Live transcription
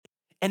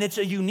And it's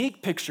a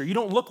unique picture. You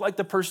don't look like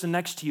the person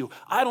next to you.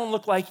 I don't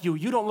look like you.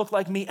 You don't look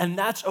like me. And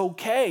that's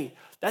okay.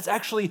 That's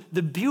actually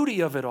the beauty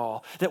of it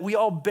all, that we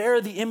all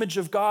bear the image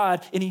of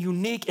God in a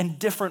unique and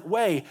different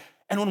way.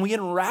 And when we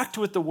interact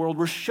with the world,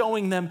 we're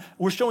showing them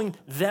or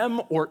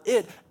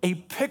it a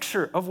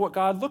picture of what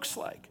God looks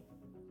like.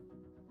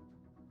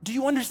 Do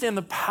you understand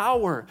the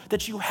power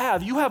that you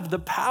have? You have the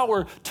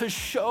power to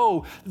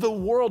show the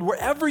world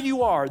wherever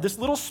you are, this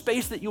little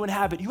space that you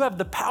inhabit, you have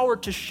the power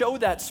to show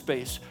that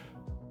space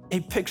a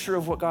picture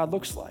of what God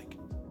looks like.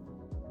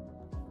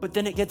 But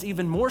then it gets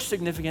even more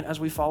significant as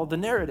we follow the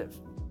narrative.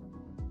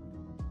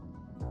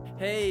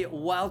 Hey,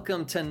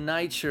 welcome to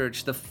Night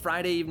Church, the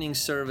Friday evening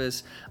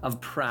service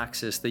of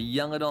Praxis, the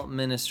young adult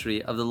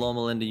ministry of the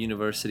Loma Linda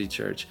University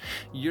Church.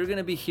 You're going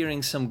to be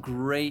hearing some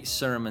great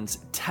sermons,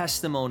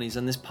 testimonies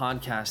on this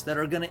podcast that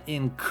are going to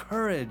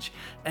encourage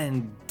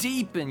and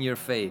deepen your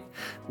faith.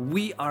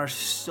 We are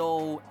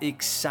so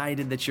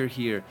excited that you're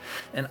here,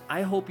 and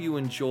I hope you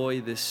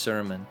enjoy this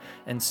sermon,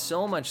 and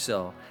so much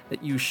so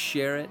that you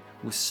share it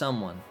with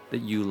someone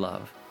that you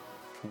love.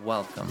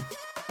 Welcome.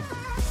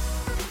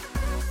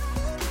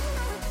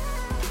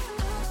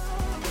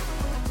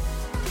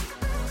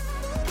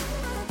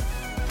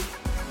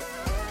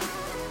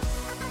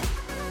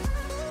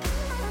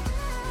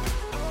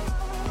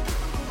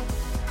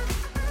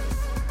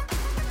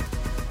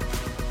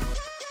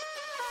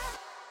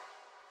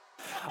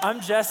 I'm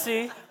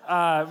Jesse.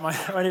 My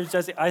name is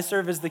Jesse. I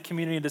serve as the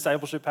community and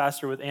discipleship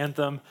pastor with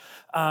Anthem.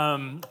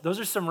 Those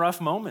are some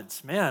rough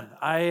moments, man.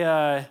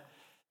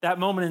 That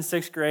moment in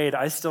sixth grade,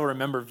 I still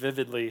remember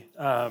vividly.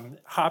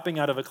 Hopping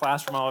out of a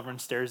classroom while everyone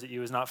stares at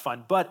you is not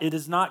fun, but it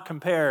does not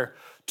compare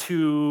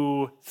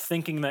to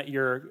thinking that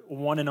your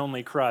one and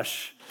only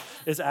crush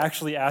is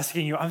actually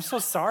asking you, "I'm so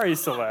sorry,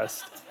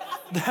 Celeste."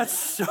 That's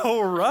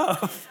so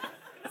rough.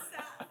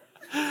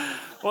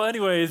 Well,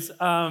 anyways,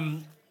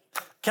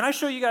 can I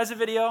show you guys a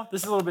video?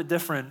 This is a little bit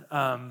different,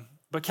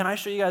 but can I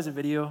show you guys a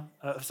video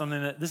of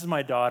something this is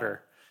my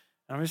daughter.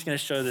 And I'm just gonna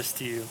show this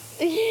to you.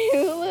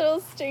 You little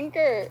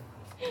stinker.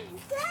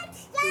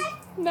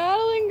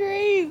 Madeline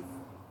Grace.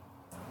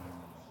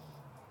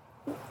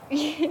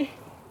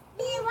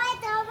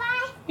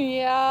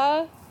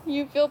 Yeah,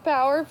 you feel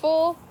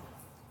powerful?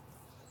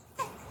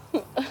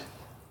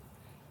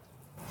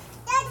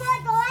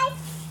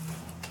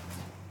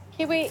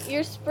 Okay, wait,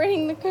 you're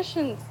spreading the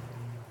cushions.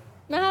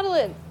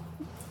 Madeline.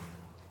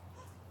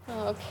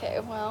 Okay,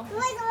 well,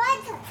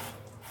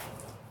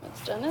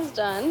 what's done is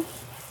done.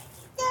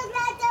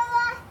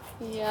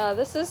 Yeah,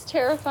 this is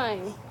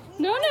terrifying.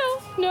 No.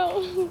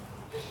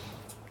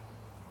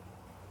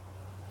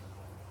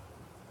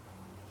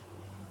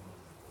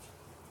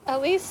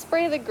 At least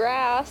spray the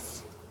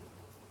grass.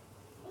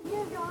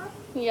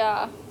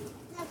 Yeah.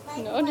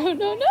 No. This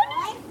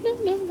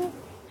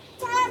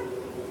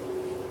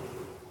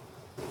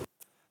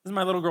is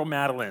my little girl,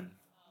 Madeline.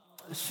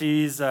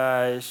 She's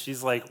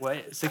like,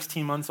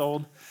 16 months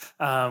old,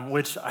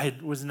 which I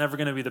was never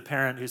going to be the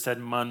parent who said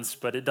months,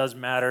 but it does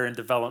matter in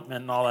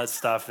development and all that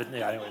stuff. And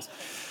yeah, anyways.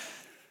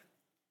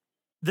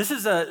 This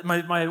is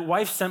my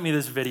wife sent me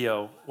this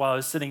video while I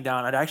was sitting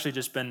down. I'd actually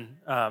just been,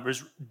 it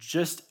was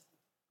just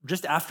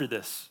after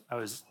this, I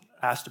was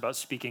asked about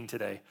speaking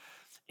today.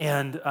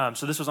 And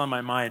so this was on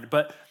my mind.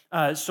 But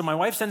so my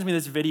wife sends me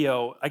this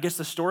video. I guess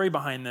the story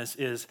behind this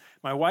is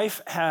my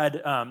wife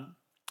had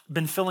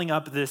been filling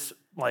up this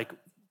like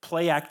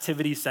play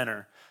activity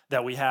center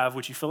that we have,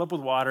 which you fill up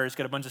with water. It's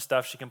got a bunch of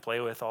stuff she can play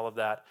with, all of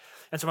that.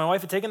 And so my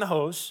wife had taken the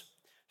hose.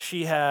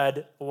 She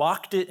had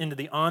locked it into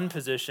the on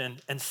position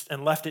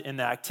and left it in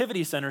the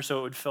activity center so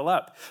it would fill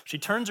up. She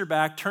turns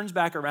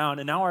back around,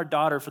 and now our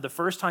daughter, for the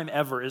first time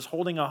ever, is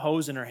holding a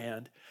hose in her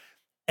hand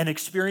and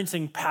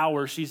experiencing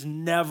power she's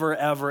never,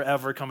 ever,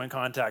 ever come in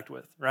contact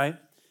with, right?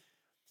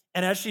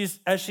 And as she's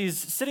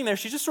sitting there,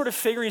 she's just sort of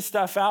figuring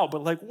stuff out,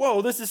 but like,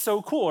 whoa, this is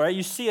so cool, right?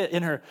 You see it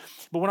in her.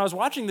 But when I was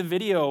watching the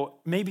video,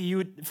 maybe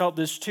you felt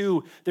this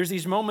too, there's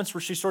these moments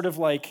where she sort of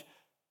like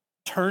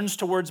turns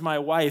towards my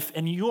wife,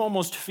 and you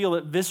almost feel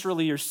it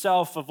viscerally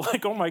yourself of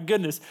like, oh my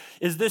goodness,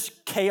 is this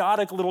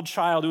chaotic little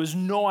child who has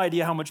no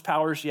idea how much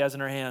power she has in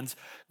her hands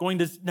going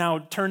to now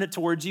turn it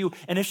towards you?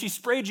 And if she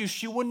sprayed you,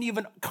 she wouldn't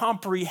even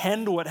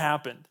comprehend what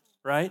happened,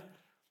 right?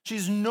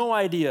 She's no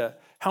idea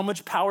how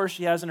much power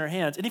she has in her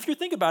hands. And if you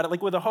think about it,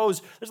 like with a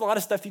hose, there's a lot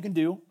of stuff you can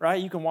do,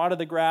 right? You can water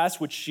the grass,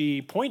 which she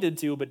pointed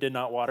to but did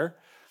not water.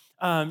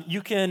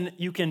 You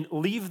can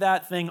leave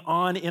that thing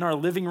on in our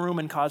living room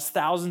and cause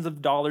thousands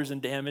of dollars in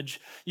damage.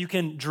 You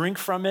can drink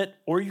from it,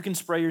 or you can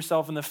spray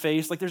yourself in the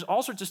face. Like there's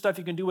all sorts of stuff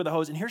you can do with a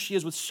hose. And here she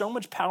is with so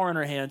much power in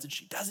her hands, and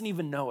she doesn't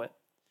even know it.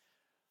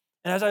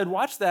 And as I had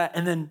watched that,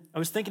 and then I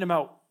was thinking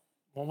about,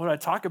 well, what do I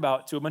talk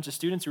about to a bunch of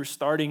students who are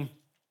starting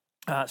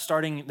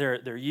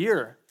their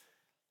year?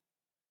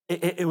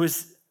 It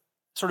was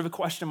sort of a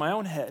question in my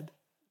own head.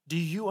 Do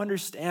you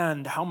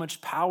understand how much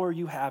power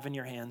you have in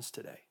your hands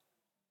today?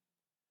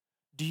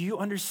 Do you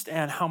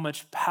understand how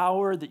much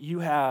power that you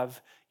have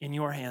in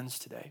your hands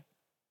today?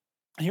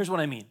 And here's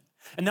what I mean.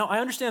 And now I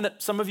understand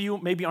that some of you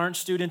maybe aren't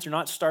students, you're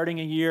not starting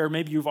a year, or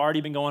maybe you've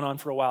already been going on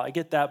for a while. I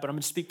get that, but I'm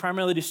going to speak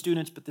primarily to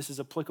students, but this is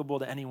applicable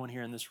to anyone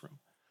here in this room.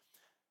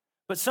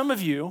 But some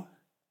of you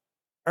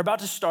are about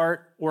to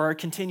start or are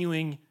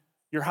continuing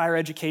your higher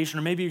education,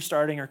 or maybe you're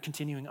starting or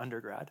continuing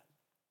undergrad.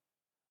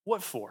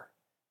 What for?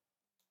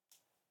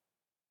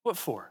 What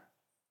for?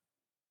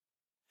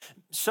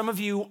 Some of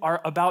you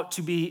are about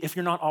to be, if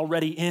you're not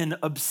already in,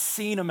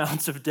 obscene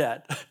amounts of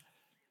debt.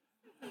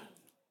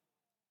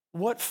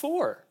 What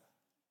for?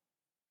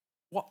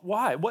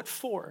 Why? What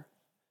for?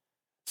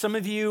 Some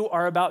of you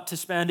are about to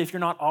spend, if you're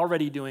not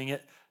already doing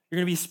it, you're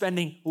going to be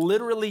spending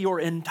literally your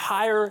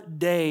entire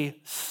day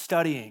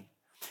studying.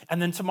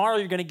 And then tomorrow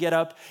you're going to get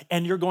up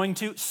and you're going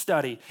to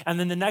study. And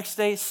then the next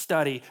day,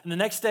 study. And the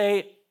next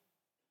day,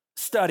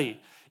 study.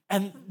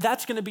 And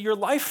that's going to be your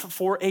life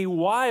for a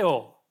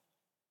while.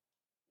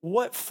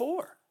 What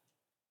for?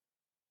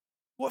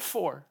 What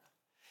for?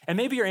 And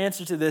maybe your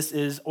answer to this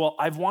is, well,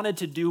 I've wanted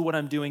to do what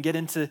I'm doing, get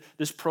into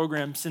this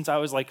program since I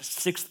was like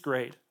 6th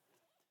grade.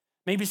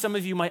 Maybe some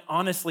of you might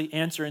honestly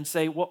answer and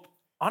say, well,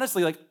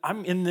 honestly, like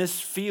I'm in this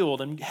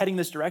field, I'm heading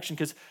this direction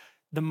because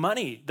the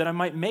money that I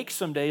might make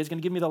someday is going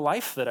to give me the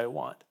life that I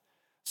want.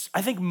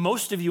 I think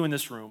most of you in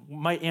this room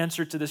might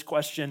answer to this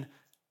question,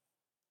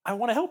 I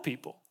want to help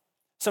people.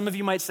 Some of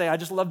you might say, I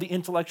just love the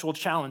intellectual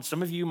challenge.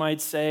 Some of you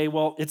might say,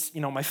 well, it's,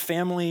 my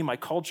family, my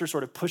culture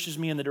sort of pushes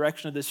me in the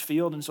direction of this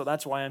field, and so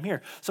that's why I'm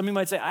here. Some of you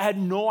might say, I had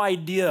no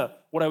idea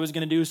what I was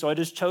going to do, so I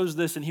just chose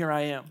this, and here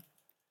I am.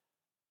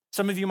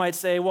 Some of you might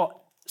say,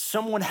 well,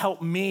 someone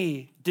helped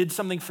me, did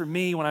something for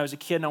me when I was a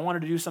kid, and I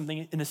wanted to do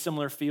something in a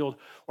similar field.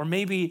 Or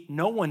maybe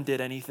no one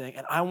did anything,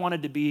 and I want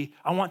to be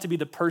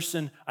the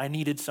person I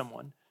needed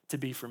someone to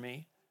be for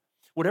me.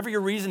 Whatever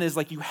your reason is,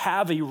 like you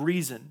have a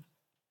reason.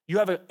 You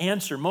have an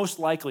answer, most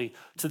likely,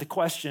 to the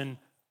question,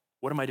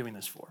 what am I doing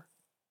this for?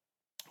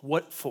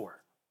 What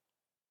for?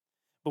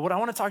 But what I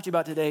want to talk to you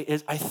about today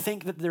is I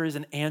think that there is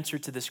an answer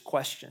to this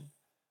question.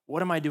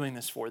 What am I doing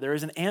this for? There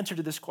is an answer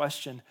to this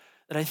question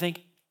that I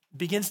think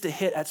begins to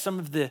hit at some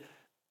of the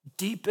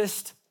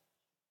deepest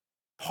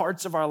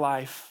parts of our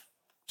life,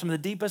 some of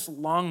the deepest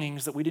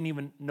longings that we didn't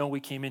even know we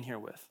came in here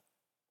with.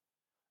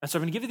 And so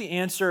I'm going to give you the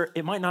answer.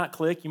 It might not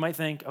click. You might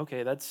think,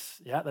 okay, that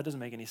doesn't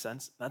make any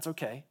sense. That's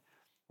okay.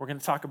 We're going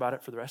to talk about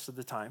it for the rest of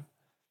the time.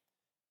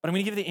 But I'm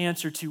going to give you the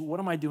answer to what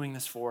am I doing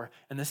this for?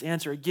 And this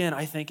answer, again,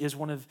 I think is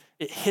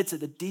it hits at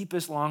the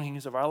deepest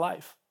longings of our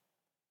life.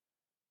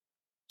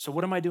 So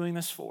what am I doing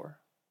this for?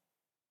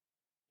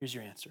 Here's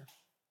your answer.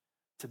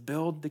 To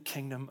build the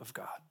kingdom of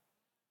God.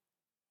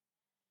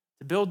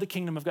 To build the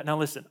kingdom of God. Now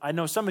listen, I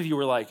know some of you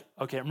were like,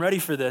 okay, I'm ready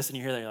for this. And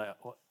you hear that, you're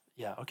like, well,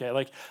 yeah, okay.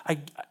 Like,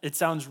 it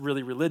sounds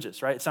really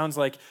religious, right? It sounds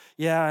like,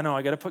 yeah, I know,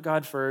 I got to put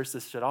God first.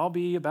 This should all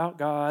be about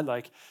God,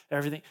 like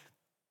everything.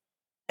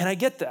 And I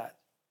get that.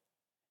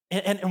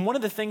 And one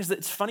of the things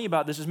that's funny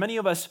about this is many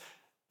of us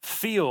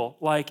feel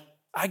like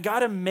I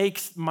got to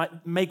make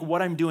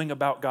what I'm doing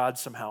about God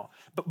somehow.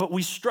 But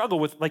we struggle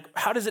with, like,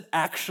 how does it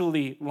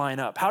actually line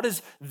up? How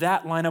does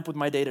that line up with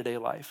my day-to-day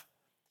life?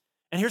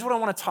 And here's what I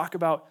want to talk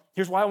about.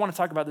 Here's why I want to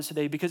talk about this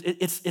today, because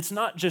it's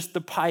not just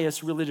the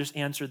pious religious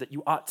answer that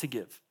you ought to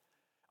give.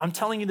 I'm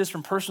telling you this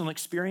from personal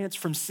experience,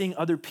 from seeing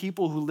other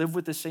people who live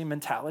with the same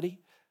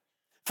mentality,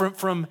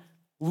 from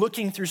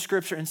looking through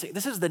Scripture and saying,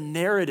 this is the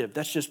narrative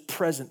that's just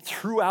present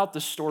throughout the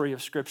story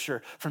of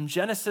Scripture, from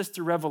Genesis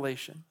to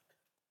Revelation.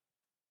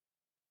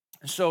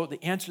 And so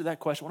the answer to that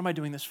question, what am I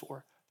doing this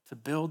for? To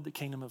build the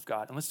kingdom of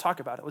God. And let's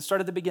talk about it. Let's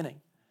start at the beginning.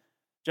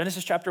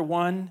 Genesis chapter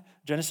 1,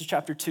 Genesis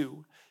chapter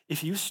 2.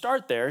 If you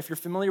start there, if you're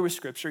familiar with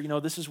Scripture, you know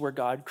this is where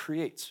God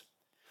creates.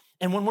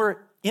 And when we're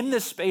in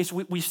this space,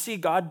 we see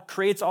God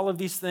creates all of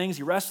these things.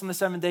 He rests on the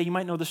 7th day. You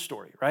might know the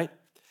story, right?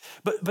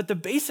 But the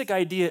basic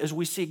idea is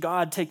we see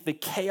God take the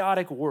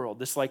chaotic world,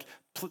 this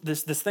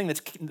thing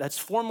that's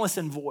formless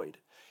and void,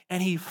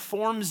 and he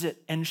forms it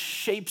and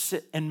shapes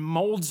it and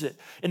molds it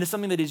into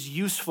something that is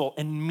useful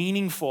and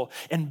meaningful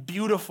and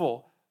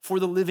beautiful for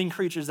the living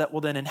creatures that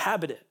will then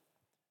inhabit it.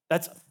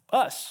 That's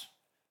us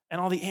and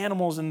all the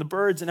animals and the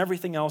birds and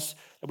everything else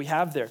that we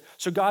have there.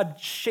 So God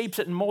shapes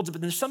it and molds it,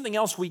 but there's something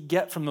else we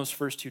get from those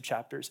first 2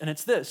 chapters, and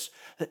it's this,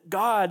 that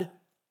God,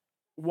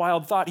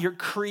 wild thought here,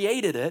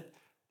 created it.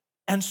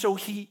 And so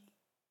he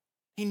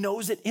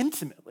knows it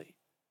intimately.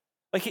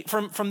 Like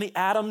from the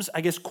atoms, I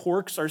guess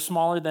quarks are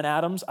smaller than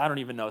atoms. I don't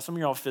even know. Some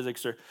of y'all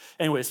physics are,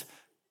 anyways.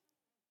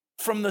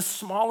 From the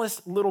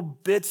smallest little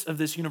bits of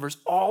this universe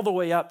all the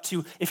way up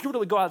to, if you were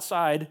to go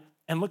outside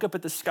and look up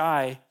at the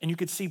sky and you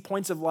could see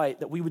points of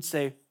light that we would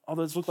say, oh,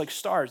 those look like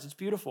stars. It's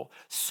beautiful.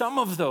 Some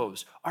of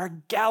those are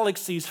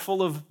galaxies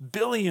full of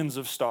billions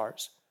of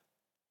stars.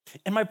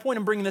 And my point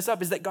in bringing this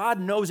up is that God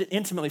knows it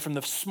intimately, from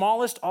the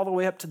smallest all the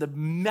way up to the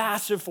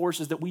massive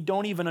forces that we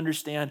don't even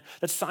understand,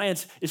 that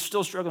science is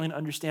still struggling to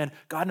understand.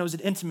 God knows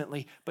it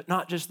intimately, but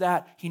not just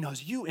that, he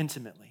knows you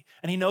intimately.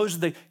 And he knows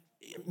the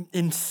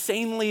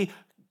insanely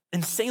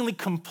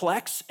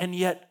complex and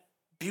yet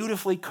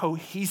beautifully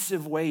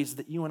cohesive ways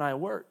that you and I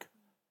work.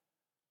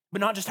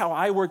 But not just how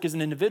I work as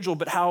an individual,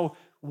 but how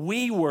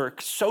we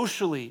work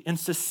socially and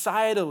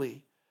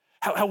societally,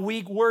 how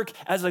we work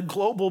as a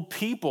global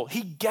people.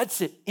 He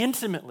gets it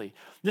intimately.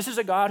 This is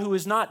a God who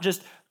is not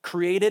just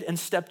created and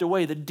stepped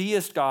away, the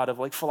deist God of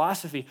like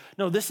philosophy.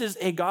 No, this is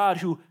a God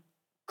who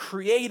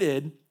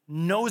created,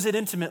 knows it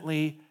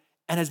intimately,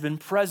 and has been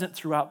present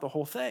throughout the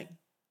whole thing.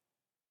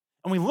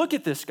 And we look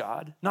at this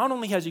God, not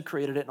only has he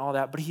created it and all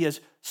that, but he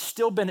has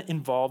still been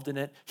involved in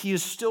it. He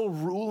is still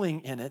ruling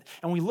in it.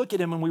 And we look at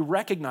him and we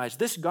recognize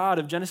this God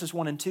of Genesis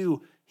 1 and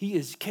 2, he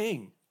is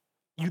king.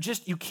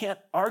 You can't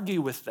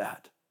argue with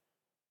that.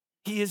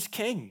 He is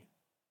king.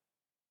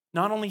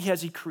 Not only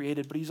has he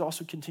created, but he's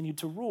also continued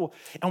to rule.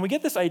 And we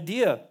get this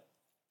idea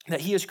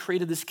that he has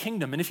created this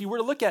kingdom. And if you were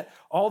to look at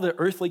all the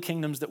earthly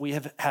kingdoms that we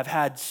have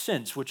had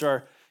since, which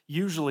are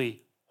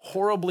usually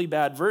horribly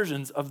bad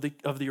versions of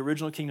the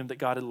original kingdom that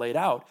God had laid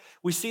out,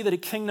 we see that a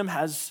kingdom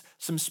has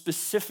some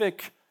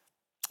specific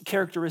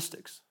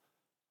characteristics.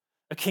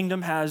 A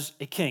kingdom has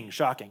a king,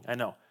 shocking, I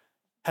know,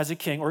 has a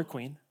king or a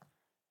queen.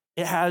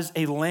 It has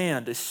a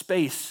land, a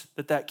space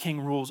that king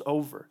rules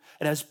over.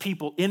 It has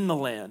people in the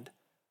land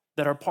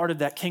that are part of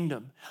that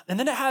kingdom. And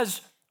then it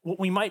has what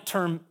we might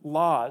term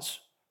laws,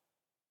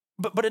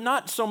 but it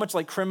not so much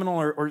like criminal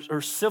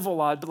or civil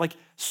law, but like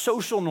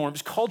social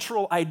norms,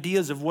 cultural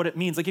ideas of what it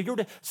means. Like if you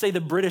were to say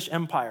the British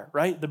Empire,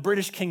 right? The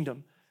British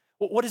kingdom.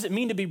 Well, what does it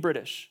mean to be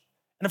British?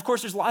 And of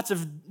course, there's lots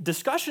of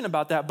discussion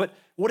about that, but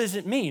what does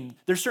it mean?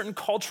 There's certain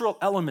cultural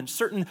elements,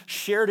 certain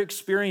shared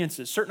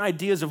experiences, certain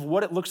ideas of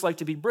what it looks like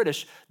to be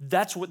British.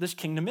 That's what this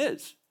kingdom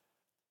is.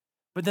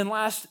 But then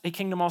last, a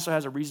kingdom also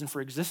has a reason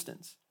for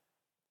existence.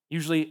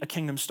 Usually a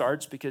kingdom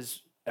starts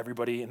because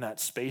everybody in that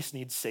space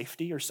needs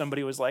safety, or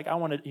somebody was like, I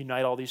want to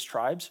unite all these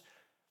tribes.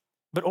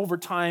 But over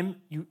time,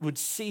 you would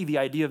see the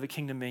idea of a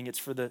kingdom being it's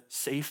for the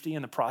safety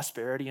and the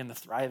prosperity and the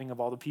thriving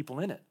of all the people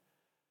in it.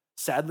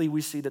 Sadly,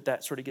 we see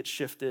that sort of gets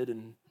shifted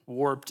and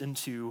warped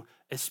into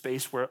a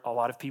space where a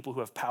lot of people who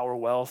have power,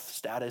 wealth,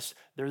 status,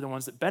 they're the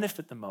ones that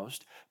benefit the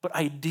most. But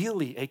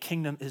ideally, a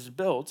kingdom is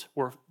built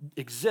or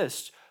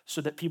exists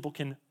so that people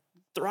can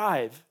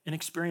thrive and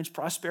experience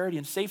prosperity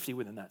and safety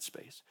within that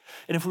space.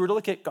 And if we were to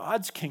look at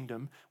God's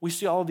kingdom, we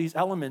see all of these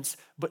elements,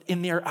 but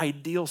in their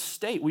ideal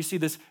state. We see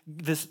this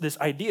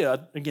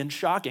idea, again,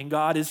 shocking,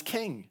 God is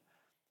king.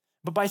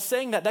 But by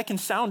saying that can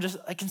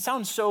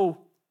sound so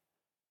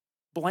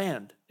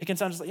bland. It can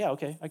sound just like, yeah,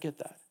 okay, I get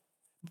that.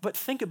 But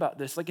think about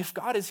this, like if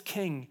God is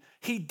king,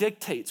 he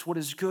dictates what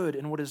is good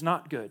and what is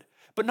not good,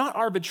 but not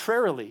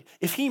arbitrarily.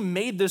 If he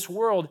made this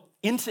world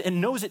and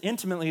knows it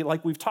intimately,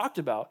 like we've talked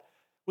about,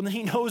 well, then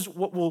he knows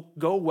what will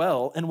go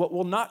well and what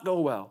will not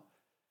go well.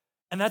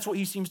 And that's what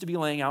he seems to be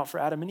laying out for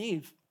Adam and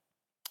Eve.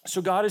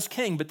 So God is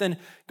king, but then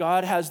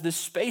God has this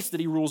space that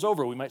he rules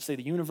over. We might say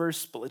the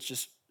universe, but let's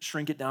just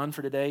shrink it down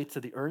for today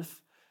to the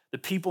earth. The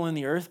people in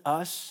the earth,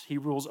 us, he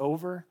rules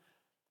over.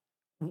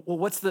 Well,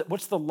 what's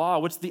the law?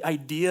 What's the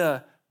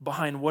idea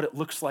behind what it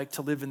looks like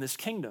to live in this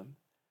kingdom?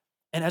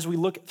 And as we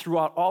look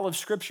throughout all of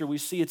Scripture, we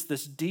see it's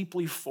this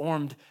deeply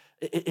formed.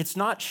 It's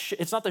not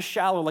the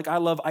shallow, like I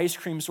love ice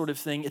cream sort of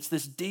thing. It's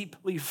this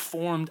deeply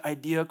formed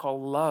idea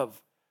called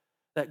love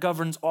that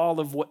governs all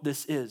of what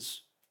this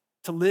is.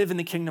 To live in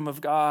the kingdom of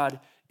God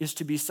is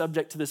to be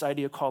subject to this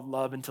idea called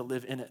love and to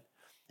live in it.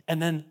 And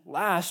then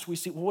last, we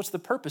see, well, what's the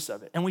purpose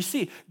of it? And we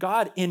see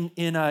God in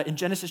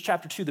Genesis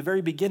chapter 2, the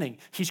very beginning,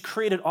 he's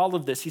created all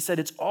of this. He said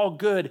it's all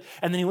good.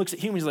 And then he looks at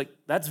humans, he's like,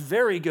 that's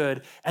very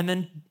good. And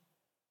then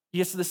he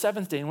gets to the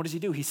seventh day, and what does he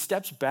do? He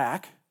steps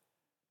back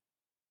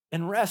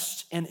and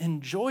rests and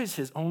enjoys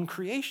his own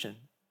creation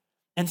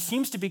and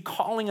seems to be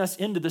calling us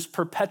into this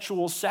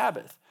perpetual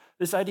Sabbath,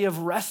 this idea of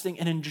resting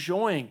and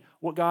enjoying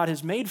what God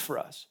has made for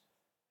us.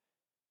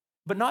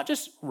 But not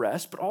just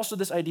rest, but also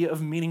this idea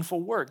of meaningful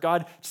work.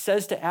 God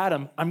says to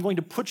Adam, I'm going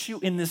to put you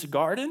in this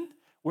garden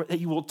that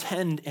you will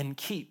tend and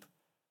keep.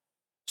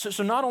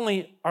 So not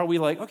only are we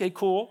like, okay,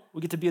 cool,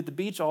 we get to be at the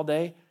beach all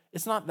day.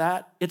 It's not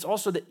that. It's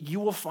also that you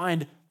will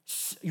find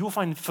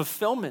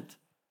fulfillment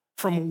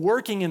from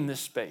working in this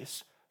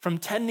space, from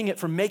tending it,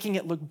 from making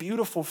it look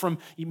beautiful, from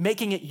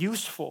making it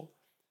useful.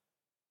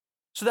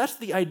 So that's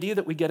the idea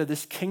that we get of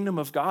this kingdom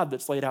of God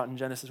that's laid out in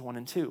Genesis 1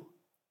 and 2.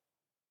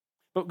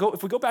 But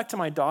if we go back to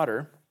my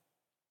daughter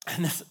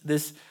and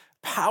this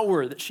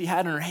power that she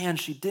had in her hand,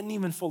 she didn't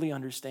even fully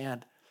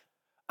understand.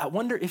 I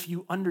wonder if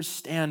you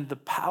understand the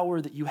power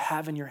that you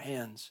have in your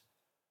hands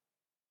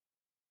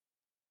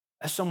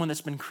as someone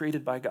that's been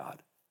created by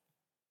God.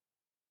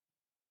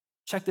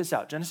 Check this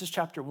out. Genesis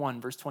chapter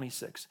 1, verse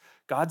 26.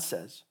 God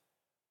says,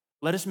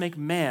 let us make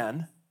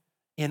man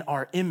in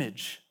our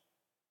image,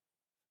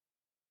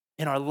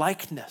 in our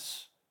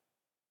likeness.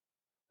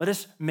 Let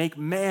us make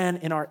man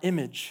in our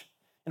image,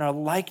 in our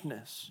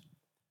likeness.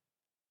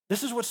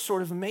 This is what's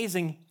sort of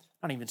amazing,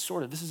 not even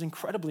sort of, this is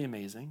incredibly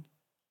amazing,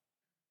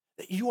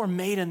 that you are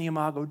made in the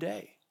imago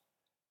Dei.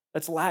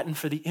 That's Latin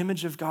for the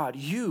image of God.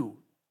 You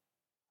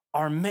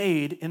are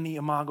made in the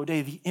imago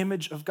Dei, the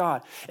image of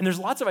God. And there's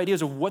lots of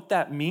ideas of what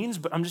that means,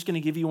 but I'm just going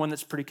to give you one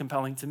that's pretty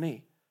compelling to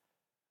me.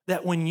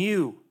 That when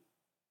you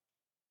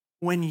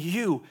When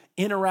you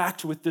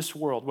interact with this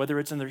world, whether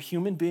it's another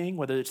human being,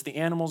 whether it's the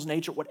animals,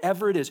 nature,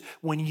 whatever it is,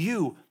 when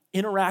you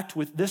interact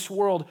with this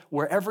world,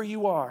 wherever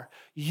you are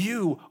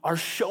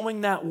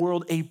showing that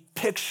world a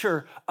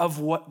picture of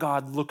what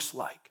God looks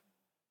like.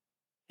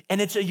 And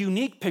it's a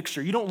unique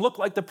picture. You don't look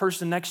like the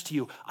person next to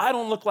you. I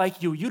don't look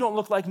like you. You don't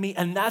look like me,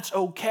 and that's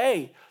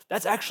okay.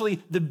 That's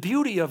actually the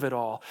beauty of it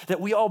all, that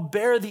we all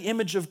bear the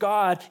image of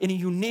God in a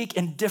unique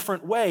and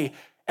different way.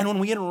 And when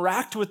we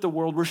interact with the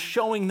world, we're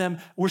showing them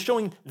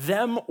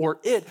or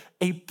it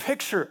a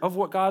picture of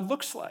what God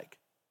looks like.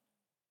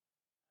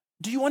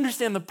 Do you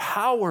understand the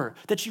power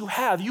that you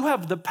have? You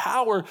have the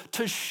power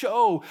to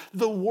show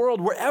the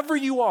world, wherever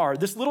you are,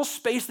 this little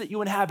space that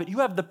you inhabit, you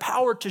have the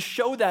power to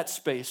show that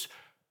space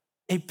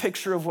a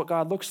picture of what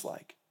God looks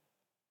like.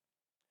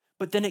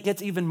 But then it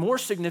gets even more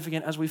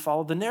significant as we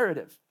follow the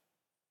narrative.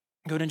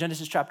 Go to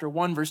Genesis chapter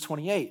 1, verse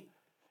 28.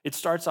 It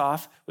starts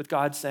off with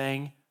God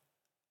saying,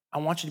 I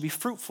want you to be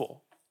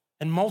fruitful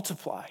and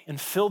multiply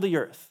and fill the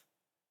earth.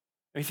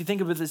 If you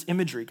think of it as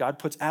imagery, God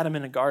puts Adam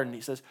in a garden.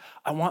 He says,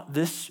 I want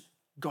this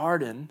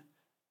garden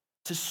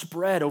to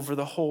spread over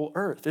the whole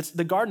earth.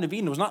 The Garden of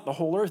Eden was not the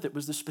whole earth. It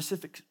was the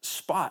specific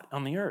spot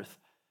on the earth.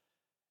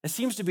 It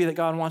seems to be that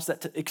God wants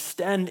that to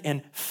extend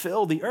and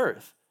fill the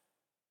earth.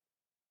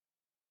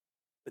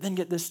 But then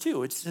get this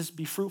too. It says,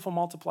 be fruitful,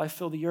 multiply,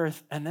 fill the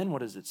earth. And then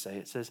what does it say?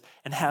 It says,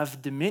 and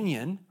have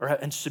dominion,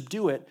 and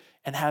subdue it,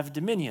 and have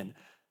dominion.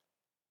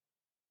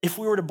 If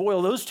we were to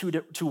boil those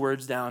two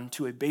words down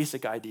to a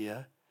basic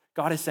idea,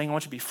 God is saying, I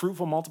want you to be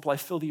fruitful, multiply,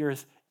 fill the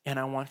earth, and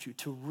I want you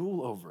to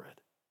rule over it.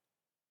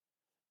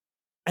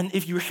 And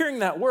if you're hearing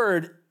that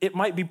word, it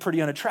might be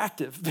pretty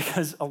unattractive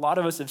because a lot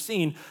of us have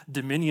seen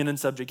dominion and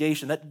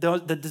subjugation. That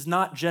does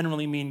not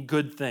generally mean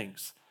good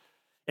things.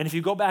 And if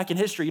you go back in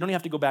history, you don't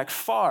have to go back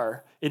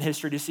far in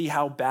history to see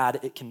how bad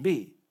it can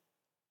be.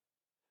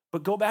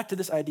 But go back to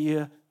this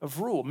idea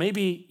of rule.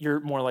 Maybe you're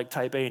more like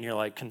type A and you're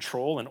like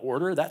control and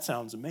order. That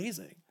sounds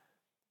amazing.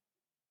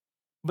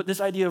 But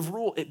this idea of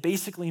rule, it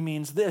basically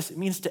means this. It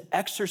means to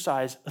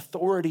exercise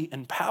authority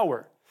and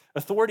power.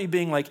 Authority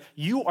being like,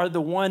 you are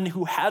the one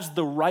who has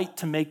the right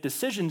to make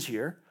decisions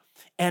here.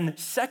 And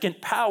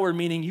second, power,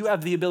 meaning you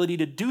have the ability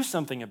to do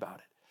something about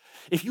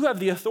it. If you have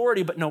the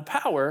authority but no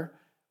power,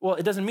 well,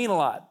 it doesn't mean a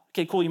lot.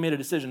 Okay, cool, you made a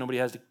decision,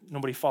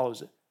 nobody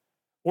follows it.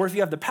 Or if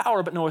you have the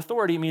power but no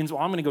authority, it means,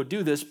 well, I'm gonna go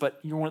do this, but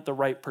you weren't the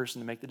right person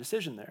to make the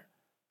decision there.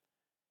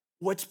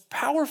 What's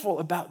powerful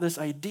about this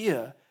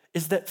idea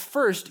is that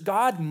first,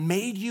 God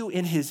made you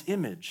in his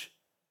image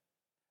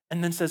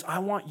and then says, I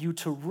want you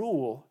to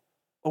rule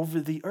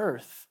over the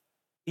earth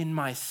in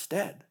my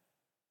stead.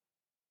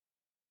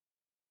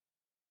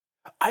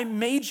 I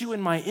made you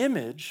in my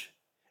image,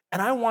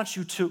 and I want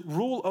you to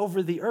rule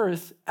over the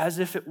earth as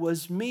if it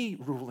was me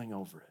ruling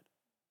over it.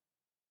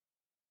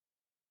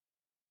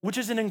 Which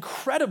is an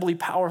incredibly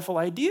powerful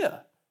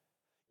idea.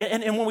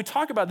 And when we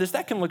talk about this,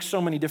 that can look so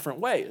many different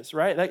ways,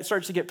 right? That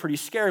starts to get pretty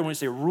scary when we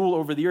say rule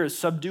over the earth,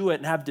 subdue it,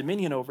 and have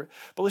dominion over it.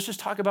 But let's just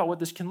talk about what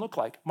this can look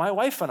like. My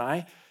wife and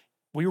I,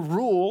 we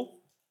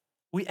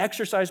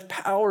exercise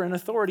power and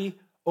authority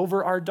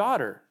over our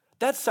daughter.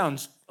 That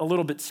sounds a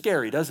little bit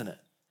scary, doesn't it?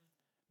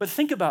 But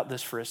think about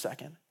this for a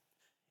second.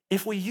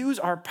 If we use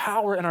our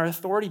power and our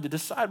authority to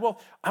decide, well,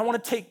 I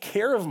want to take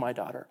care of my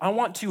daughter. I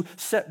want to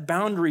set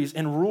boundaries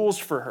and rules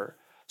for her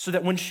so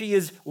that when she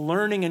is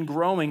learning and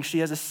growing, she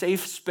has a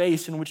safe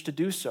space in which to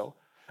do so.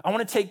 I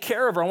want to take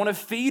care of her. I want to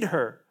feed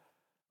her.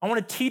 I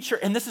want to teach her.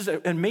 And this is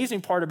an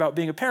amazing part about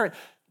being a parent.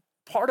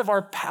 Part of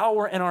our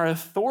power and our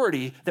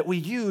authority that we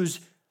use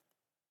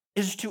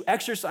is to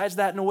exercise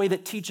that in a way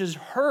that teaches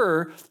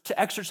her to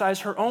exercise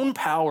her own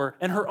power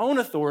and her own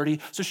authority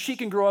so she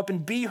can grow up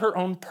and be her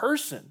own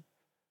person.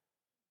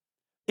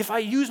 If I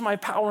use my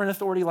power and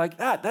authority like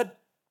that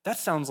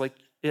sounds like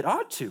it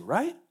ought to,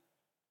 right?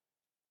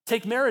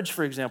 Take marriage,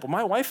 for example.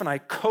 My wife and I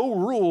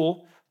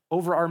co-rule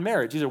over our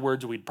marriage. These are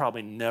words we'd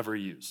probably never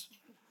use,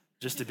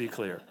 just to be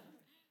clear.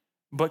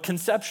 But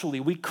conceptually,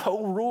 we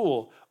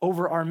co-rule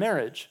over our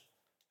marriage.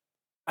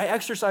 I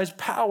exercise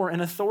power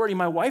and authority,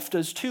 my wife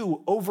does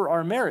too, over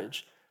our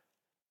marriage.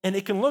 And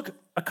it can look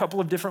a couple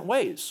of different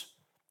ways.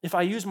 If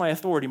I use my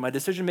authority, my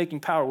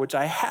decision-making power, which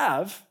I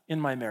have in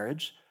my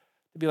marriage,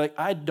 to be like,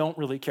 I don't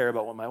really care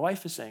about what my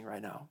wife is saying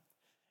right now.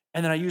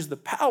 And then I use the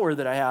power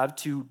that I have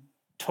to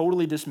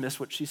totally dismiss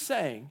what she's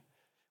saying.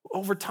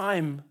 Over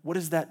time, what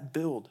does that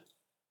build?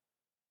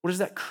 What does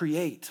that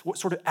create? What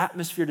sort of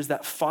atmosphere does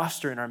that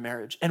foster in our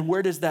marriage? And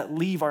where does that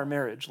leave our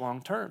marriage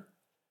long term?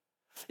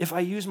 If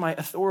I use my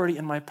authority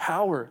and my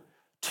power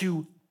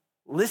to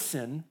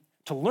listen,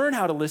 to learn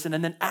how to listen,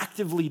 and then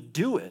actively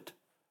do it,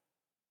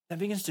 that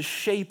begins to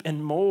shape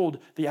and mold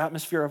the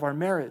atmosphere of our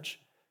marriage.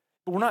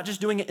 But we're not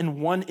just doing it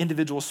in one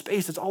individual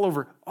space. It's all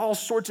over all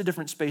sorts of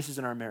different spaces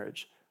in our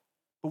marriage.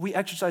 But we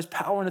exercise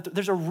power, and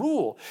there's a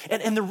rule.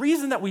 And the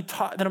reason that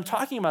I'm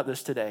talking about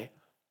this today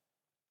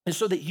is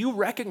so that you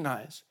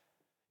recognize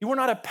you are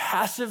not a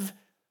passive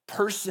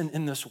person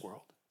in this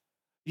world.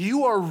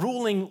 You are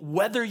ruling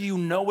whether you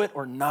know it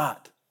or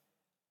not.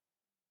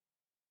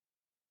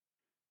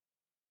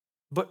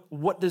 But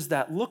what does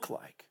that look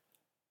like?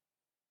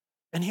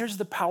 And here's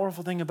the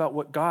powerful thing about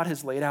what God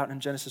has laid out in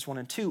Genesis 1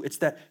 and 2. It's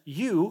that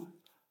you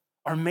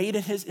are made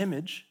in his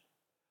image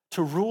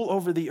to rule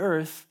over the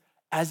earth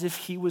as if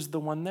he was the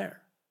one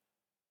there.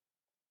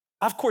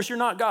 Of course, you're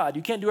not God.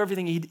 You can't do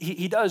everything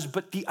he does,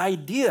 but the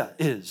idea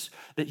is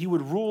that you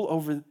would rule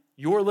over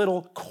your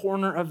little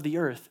corner of the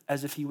earth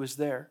as if he was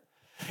there.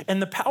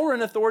 And the power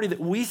and authority that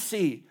we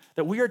see,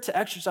 that we are to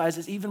exercise,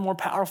 is even more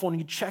powerful when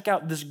you check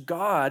out this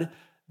God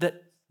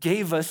that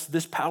gave us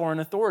this power and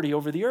authority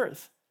over the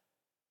earth.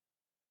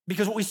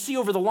 Because what we see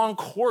over the long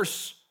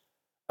course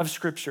of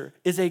Scripture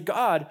is a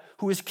God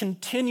who is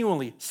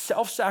continually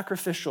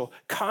self-sacrificial,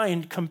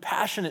 kind,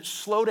 compassionate,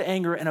 slow to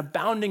anger, and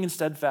abounding in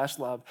steadfast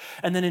love.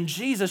 And then in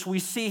Jesus, we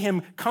see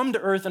him come to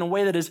earth in a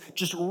way that is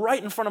just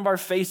right in front of our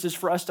faces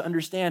for us to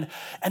understand.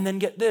 And then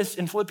get this,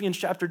 in Philippians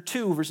chapter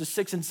 2, verses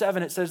 6 and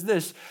 7, it says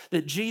this,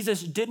 that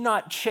Jesus did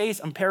not chase,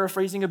 I'm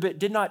paraphrasing a bit,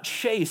 did not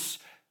chase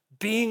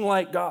being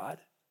like God.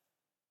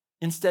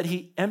 Instead,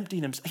 he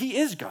emptied himself. He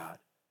is God.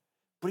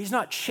 But he's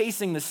not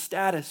chasing the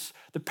status,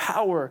 the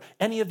power,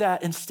 any of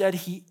that. Instead,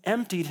 he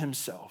emptied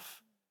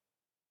himself,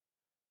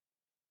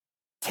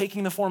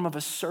 taking the form of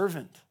a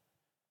servant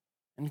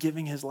and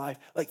giving his life.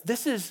 Like,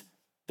 this is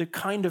the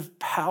kind of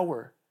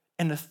power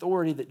and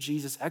authority that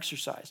Jesus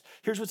exercised.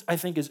 Here's what I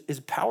think is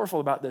powerful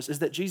about this, is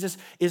that Jesus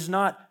is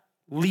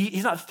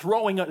he's not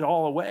throwing it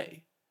all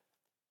away.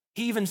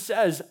 He even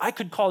says, I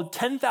could call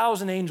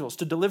 10,000 angels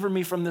to deliver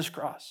me from this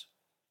cross.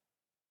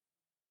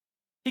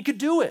 He could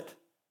do it.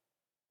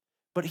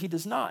 But he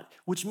does not,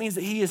 which means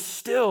that he is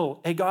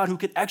still a God who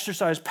could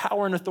exercise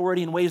power and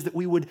authority in ways that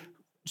we would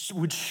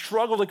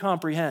struggle to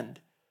comprehend.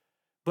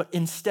 But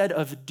instead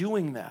of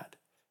doing that,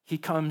 he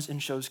comes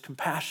and shows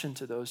compassion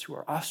to those who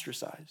are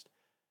ostracized.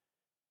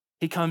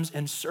 He comes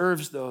and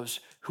serves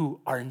those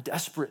who are in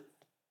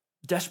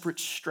desperate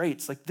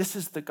straits. Like, this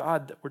is the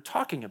God that we're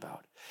talking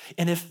about.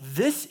 And if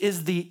this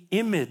is the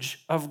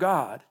image of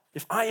God,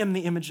 if I am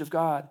the image of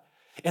God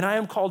and I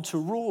am called to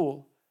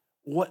rule,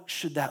 what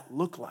should that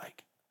look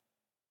like?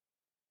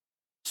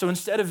 So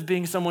instead of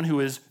being someone who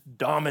is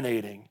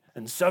dominating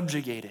and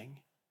subjugating,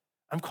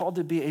 I'm called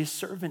to be a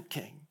servant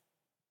king,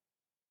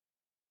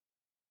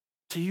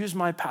 to use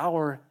my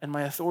power and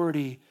my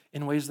authority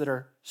in ways that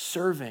are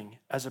serving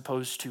as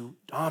opposed to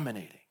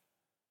dominating.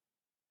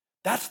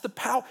 That's the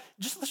power.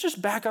 Let's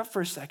just back up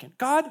for a second.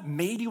 God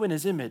made you in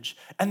his image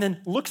and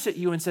then looks at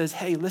you and says,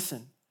 hey,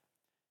 listen,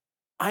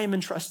 I am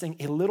entrusting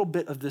a little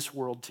bit of this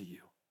world to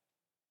you.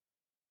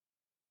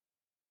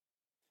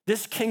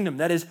 This kingdom,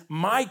 that is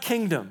my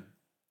kingdom,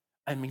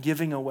 I'm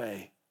giving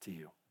away to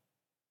you.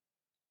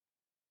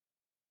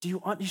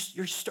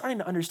 You're starting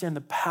to understand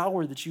the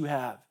power that you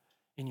have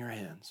in your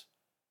hands.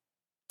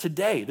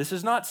 Today, this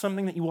is not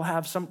something that you will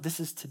have this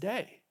is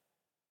today.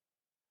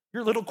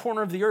 Your little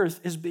corner of the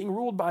earth is being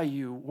ruled by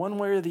you one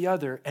way or the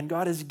other, and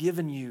God has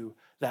given you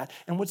that.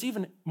 And what's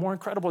even more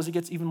incredible is it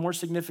gets even more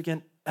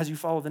significant as you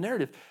follow the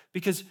narrative,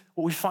 because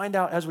what we find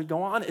out as we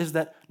go on is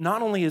that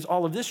not only is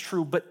all of this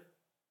true, but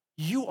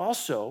you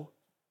also,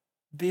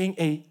 being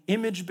an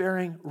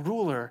image-bearing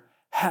ruler,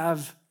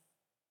 have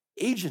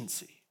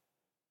agency.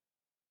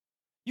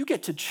 You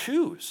get to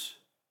choose.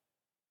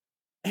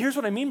 And here's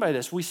what I mean by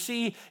this. We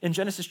see in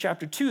Genesis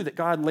chapter 2 that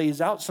God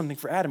lays out something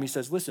for Adam. He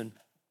says, listen,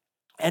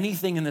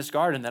 anything in this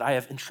garden that I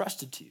have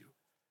entrusted to you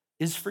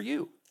is for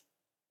you.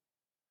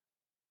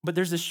 But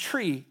there's this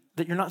tree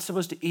that you're not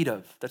supposed to eat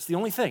of. That's the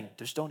only thing.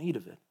 Just don't eat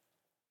of it.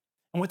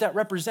 And what that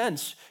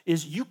represents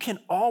is you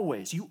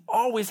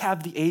always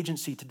have the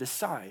agency to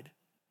decide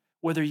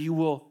whether you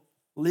will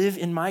live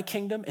in my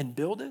kingdom and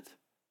build it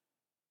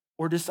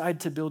or decide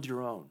to build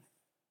your own.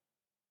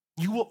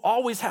 You will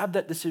always have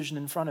that decision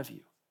in front of you.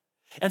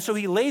 And so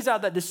he lays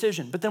out that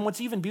decision. But then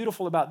what's even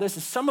beautiful about this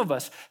is some of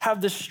us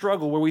have this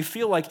struggle where we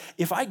feel like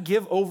if I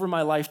give over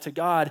my life to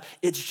God,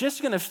 it's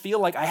just going to feel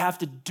like I have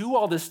to do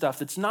all this stuff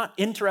that's not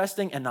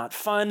interesting and not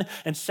fun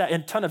and a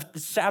ton of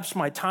saps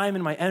my time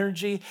and my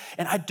energy,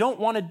 and I don't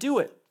want to do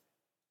it.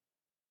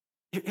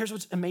 Here's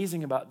what's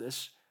amazing about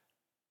this.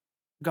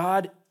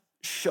 God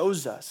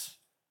shows us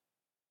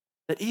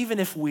that even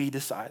if we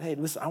decide, hey,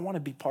 listen, I want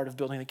to be part of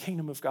building the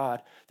kingdom of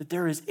God, that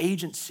there is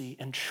agency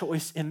and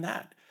choice in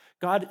that.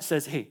 God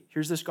says, hey,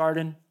 here's this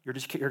garden. You're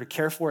to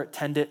care for it,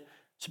 tend it,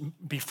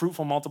 be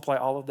fruitful, multiply,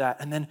 all of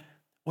that. And then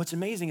what's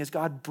amazing is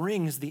God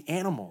brings the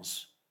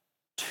animals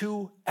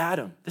to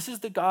Adam. This is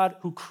the God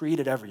who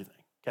created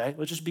everything, okay?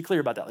 Let's just be clear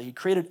about that. He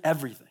created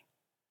everything.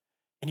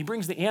 And he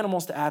brings the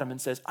animals to Adam and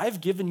says, I've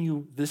given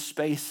you this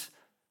space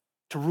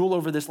to rule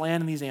over this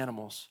land and these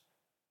animals.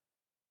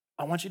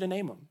 I want you to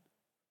name them.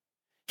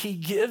 He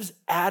gives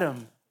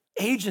Adam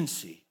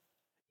agency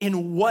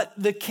in what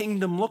the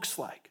kingdom looks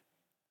like.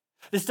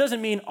 This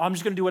doesn't mean I'm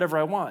just going to do whatever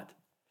I want,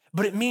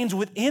 but it means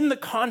within the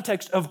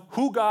context of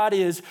who God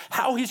is,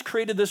 how he's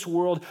created this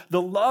world,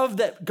 the love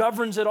that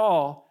governs it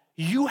all,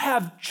 you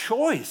have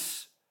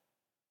choice.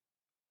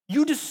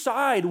 You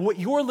decide what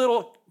your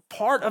little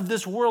part of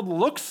this world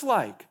looks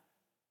like.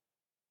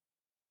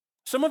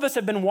 Some of us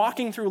have been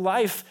walking through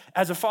life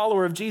as a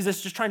follower of Jesus,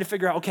 just trying to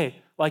figure out, okay,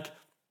 like,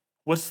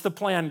 what's the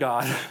plan,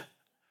 God?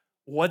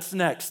 What's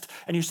next?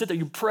 And you sit there,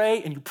 you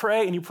pray and you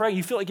pray and you pray, and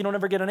you feel like you don't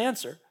ever get an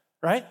answer,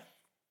 right?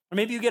 Or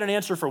maybe you get an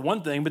answer for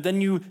one thing, but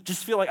then you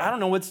just feel like, I don't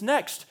know what's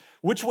next.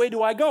 Which way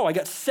do I go? I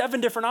got 7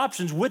 different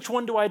options. Which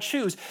one do I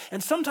choose?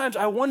 And sometimes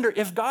I wonder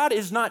if God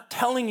is not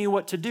telling you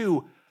what to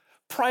do,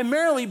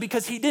 primarily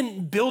because he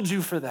didn't build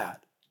you for that.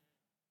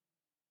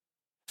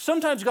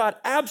 Sometimes God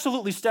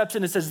absolutely steps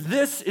in and says,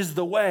 this is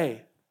the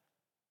way.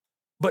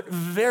 But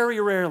very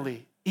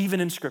rarely, even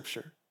in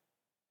Scripture,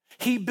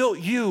 he built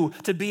you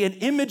to be an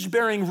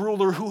image-bearing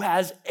ruler who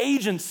has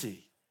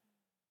agency.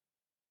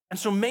 And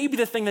so maybe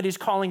the thing that he's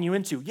calling you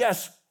into,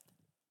 yes,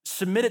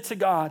 submit it to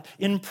God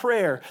in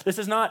prayer. This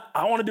is not,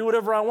 I want to do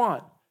whatever I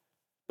want.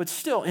 But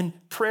still, in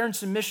prayer and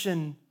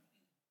submission,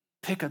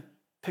 pick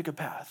a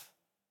path.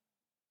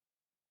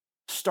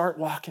 Start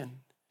walking.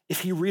 If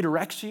he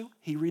redirects you,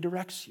 he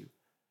redirects you.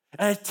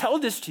 And I tell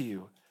this to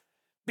you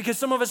because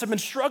some of us have been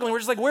struggling. We're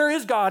just like, where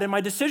is God in my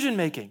decision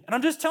making? And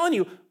I'm just telling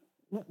you,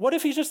 what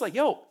if he's just like,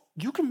 yo,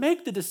 you can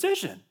make the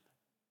decision.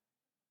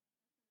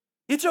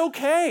 It's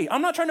okay.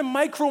 I'm not trying to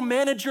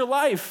micromanage your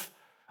life.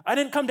 I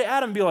didn't come to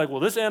Adam and be like,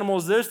 well, this animal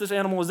is this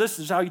animal is this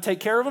is how you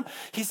take care of them.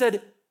 He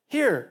said,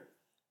 here,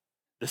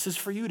 this is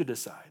for you to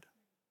decide.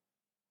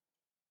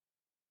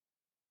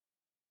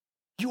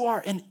 You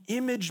are an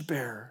image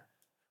bearer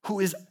who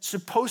is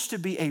supposed to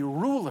be a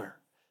ruler,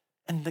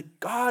 and the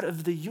God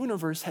of the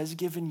universe has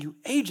given you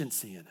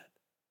agency in it.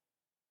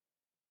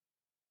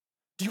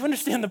 Do you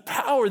understand the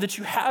power that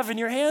you have in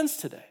your hands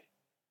today?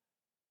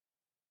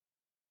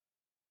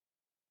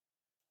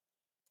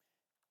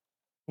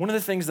 One of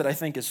the things that I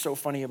think is so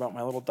funny about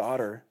my little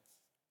daughter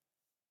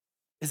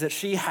is that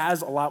she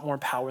has a lot more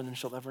power than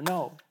she'll ever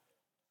know.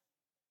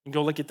 You can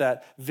go look at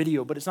that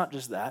video, but it's not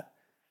just that.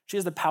 She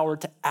has the power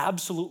to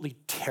absolutely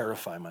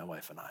terrify my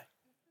wife and I.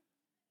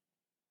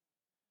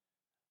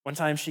 One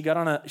time she got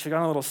on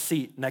a little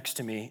seat next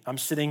to me. I'm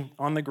sitting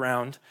on the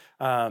ground,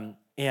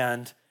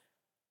 and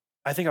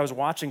I think I was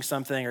watching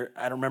something, or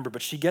I don't remember,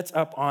 but she gets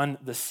up on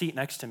the seat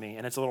next to me,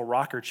 and it's a little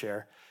rocker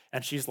chair,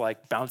 and she's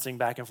like bouncing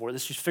back and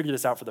forth. She's figured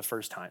this out for the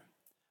first time.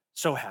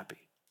 So happy.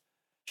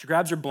 She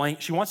grabs her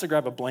blanket. She wants to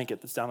grab a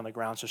blanket that's down on the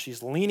ground, so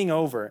she's leaning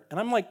over, and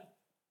I'm like,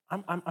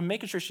 I'm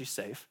making sure she's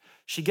safe.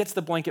 She gets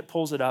the blanket,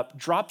 pulls it up,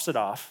 drops it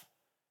off,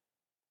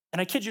 and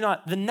I kid you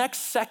not, the next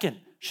second,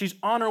 she's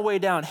on her way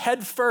down,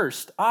 head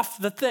first, off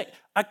the thing.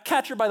 I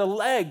catch her by the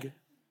leg.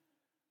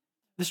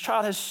 This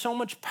child has so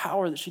much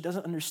power that she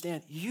doesn't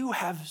understand. You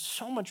have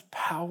so much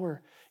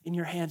power in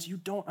your hands you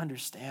don't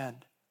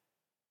understand.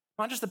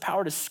 Not just the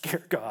power to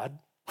scare God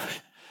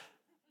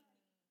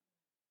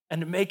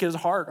and to make his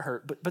heart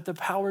hurt, but the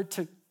power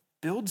to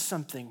build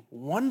something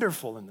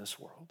wonderful in this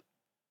world.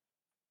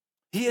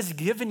 He has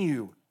given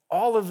you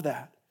all of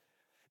that.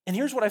 And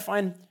here's what I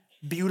find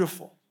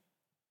beautiful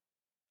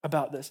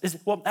about this.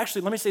 Well,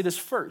 actually, let me say this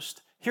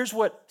first. Here's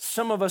what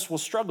some of us will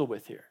struggle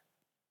with here.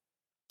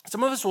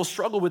 Some of us will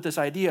struggle with this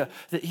idea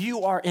that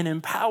you are an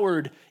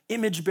empowered,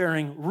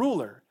 image-bearing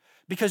ruler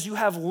because you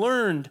have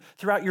learned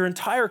throughout your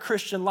entire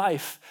Christian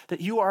life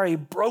that you are a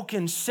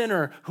broken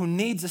sinner who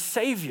needs a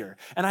savior.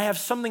 And I have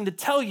something to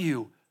tell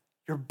you,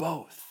 you're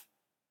both.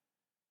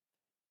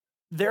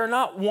 They're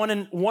not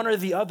one or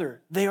the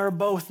other. They are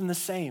both in the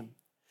same.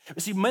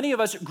 See, many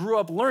of us grew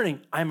up learning,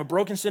 I'm a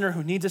broken sinner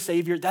who needs a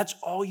savior. That's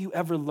all you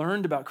ever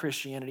learned about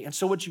Christianity. And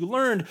so what you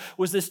learned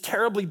was this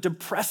terribly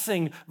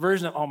depressing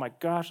version of, oh my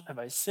gosh, have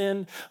I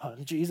sinned? Oh,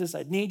 Jesus,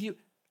 I need you.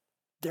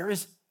 There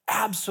is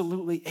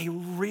absolutely a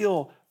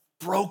real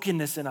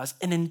brokenness in us,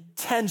 an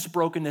intense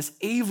brokenness.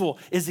 Evil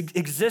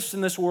exists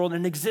in this world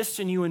and exists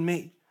in you and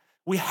me.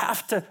 We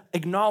have to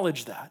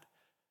acknowledge that.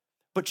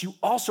 But you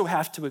also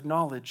have to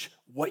acknowledge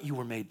what you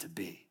were made to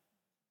be.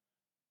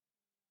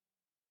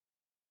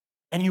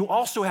 And you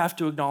also have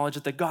to acknowledge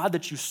that the God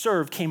that you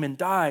serve came and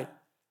died,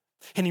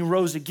 and he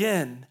rose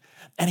again,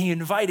 and he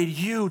invited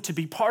you to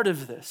be part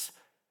of this.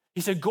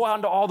 He said, go out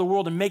into all the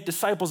world and make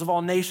disciples of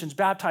all nations,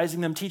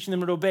 baptizing them, teaching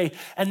them to obey.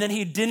 And then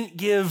he didn't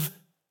give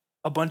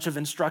a bunch of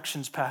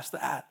instructions past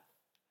that.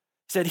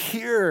 He said,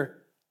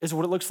 here is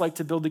what it looks like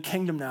to build the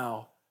kingdom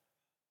now.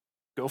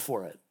 Go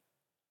for it.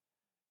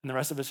 And the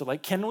rest of us are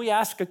like, can we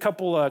ask a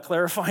couple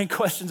clarifying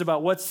questions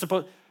about what's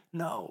supposed?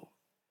 No,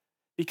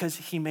 because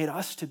he made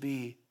us to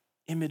be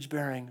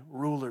image-bearing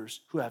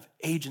rulers who have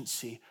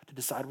agency to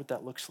decide what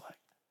that looks like.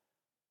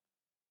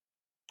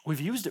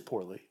 We've used it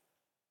poorly.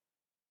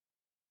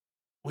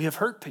 We have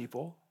hurt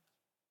people.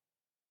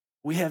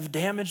 We have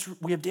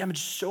damaged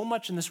so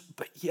much in this,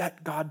 but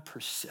yet God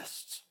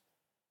persists.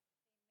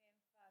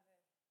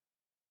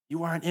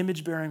 You are an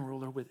image-bearing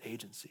ruler with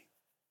agency.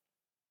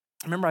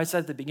 Remember I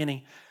said at the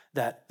beginning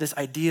that this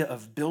idea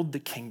of build the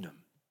kingdom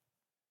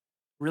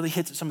really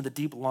hits at some of the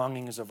deep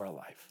longings of our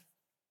life.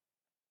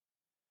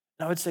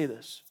 I would say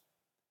this.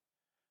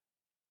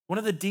 One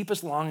of the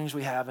deepest longings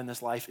we have in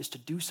this life is to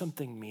do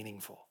something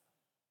meaningful,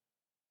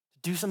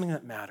 to do something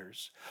that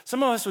matters.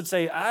 Some of us would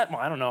say, I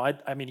don't know.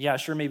 I mean, yeah,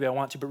 sure, maybe I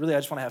want to, but really I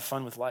just want to have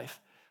fun with life.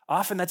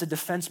 often that's a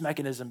defense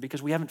mechanism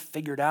because we haven't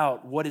figured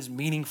out what is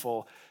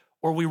meaningful,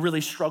 or we really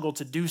struggle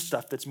to do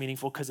stuff that's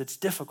meaningful because it's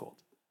difficult.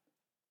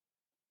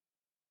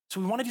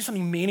 So we want to do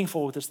something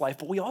meaningful with this life,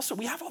 but we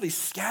have all these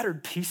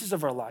scattered pieces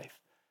of our life.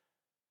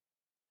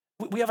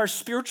 We have our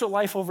spiritual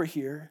life over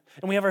here,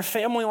 and we have our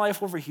family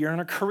life over here, and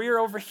our career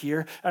over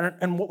here,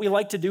 and what we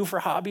like to do for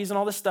hobbies and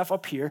all this stuff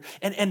up here.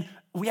 And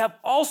we have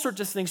all sorts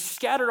of things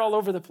scattered all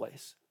over the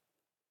place.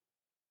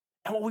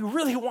 And what we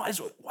really want is,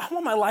 I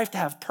want my life to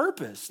have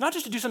purpose, not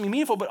just to do something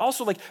meaningful, but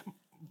also like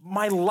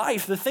my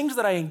life, the things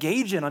that I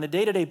engage in on a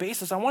day-to-day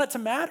basis, I want it to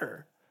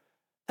matter,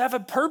 to have a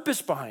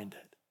purpose behind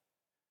it.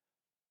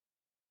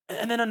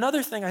 And then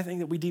another thing I think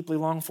that we deeply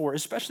long for,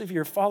 especially if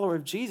you're a follower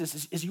of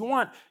Jesus, is you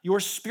want your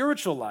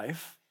spiritual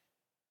life,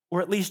 or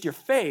at least your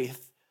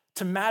faith,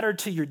 to matter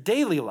to your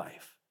daily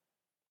life.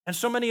 And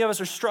so many of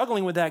us are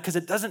struggling with that because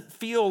it doesn't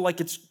feel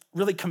like it's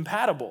really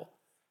compatible.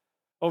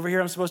 Over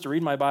here, I'm supposed to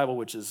read my Bible,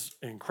 which is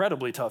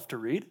incredibly tough to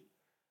read.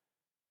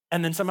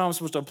 And then somehow I'm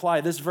supposed to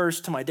apply this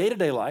verse to my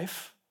day-to-day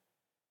life,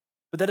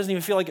 but that doesn't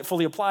even feel like it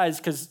fully applies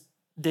because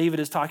David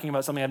is talking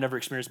about something I've never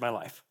experienced in my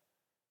life.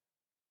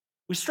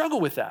 We struggle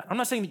with that. I'm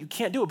not saying that you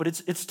can't do it, but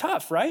it's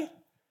tough, right?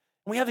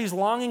 We have these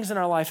longings in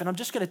our life, and I'm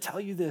just going to tell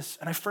you this,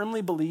 and I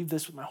firmly believe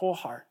this with my whole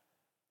heart.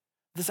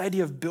 This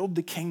idea of build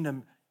the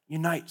kingdom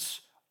unites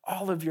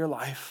all of your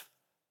life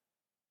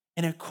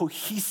in a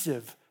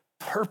cohesive,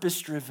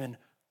 purpose-driven,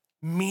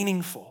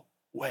 meaningful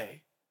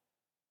way.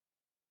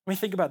 When you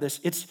think about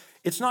this,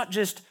 it's not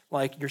just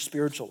like your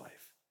spiritual life.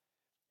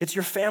 It's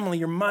your family,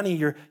 your money,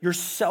 your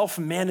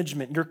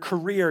self-management, your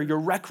career, your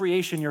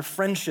recreation, your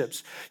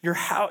friendships, your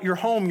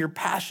home, your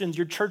passions,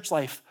 your church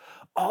life.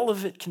 All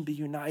of it can be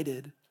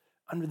united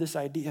under this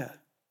idea.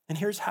 And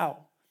here's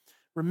how.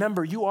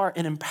 Remember, you are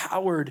an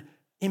empowered,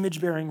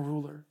 image-bearing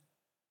ruler.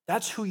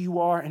 That's who you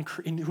are and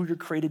who you're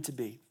created to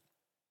be.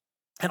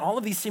 And all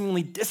of these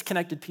seemingly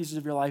disconnected pieces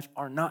of your life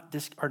are not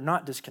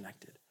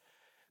disconnected.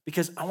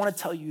 Because I want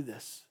to tell you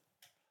this.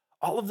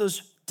 All of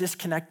those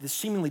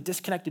seemingly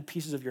disconnected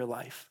pieces of your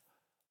life,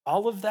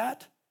 all of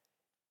that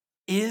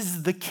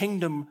is the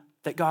kingdom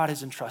that God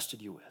has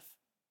entrusted you with.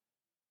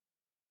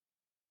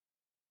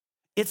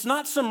 It's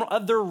not some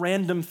other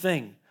random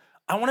thing.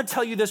 I want to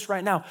tell you this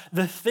right now.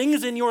 The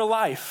things in your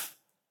life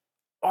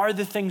are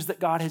the things that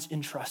God has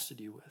entrusted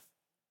you with.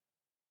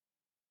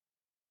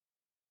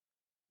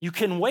 You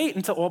can wait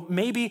until, well,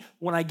 maybe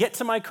when I get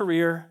to my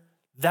career,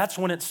 that's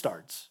when it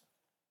starts.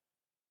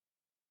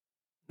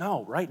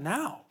 No, right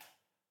now.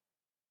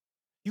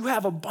 You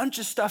have a bunch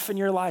of stuff in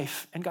your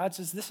life, and God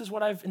says, this is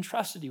what I've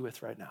entrusted you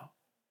with right now.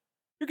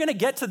 You're going to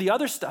get to the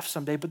other stuff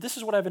someday, but this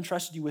is what I've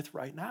entrusted you with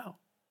right now.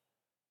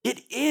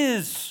 It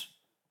is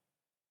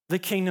the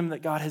kingdom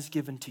that God has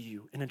given to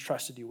you and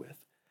entrusted you with.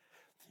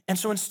 And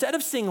so instead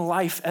of seeing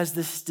life as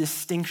this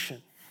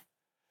distinction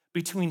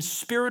between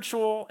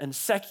spiritual and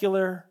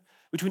secular,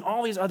 between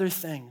all these other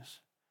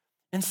things,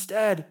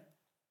 instead,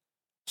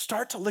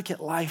 start to look at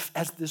life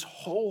as this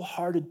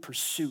wholehearted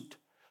pursuit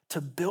to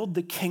build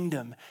the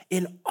kingdom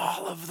in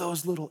all of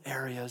those little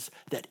areas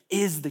that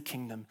is the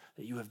kingdom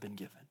that you have been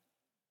given.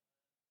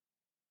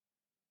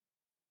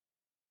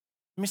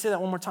 Let me say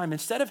that one more time.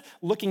 Instead of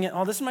looking at,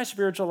 oh, this is my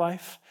spiritual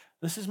life,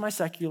 this is my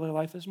secular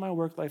life, this is my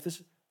work life,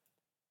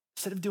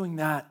 instead of doing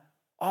that,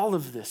 all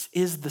of this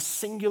is the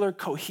singular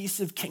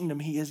cohesive kingdom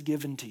he has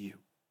given to you.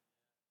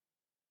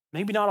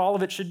 Maybe not all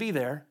of it should be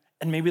there,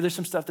 and maybe there's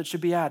some stuff that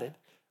should be added,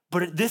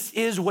 but this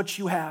is what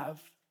you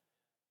have.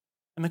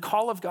 And the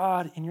call of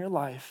God in your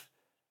life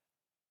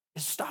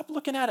is stop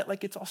looking at it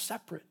like it's all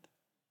separate.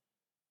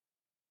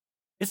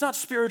 It's not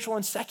spiritual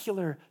and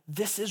secular.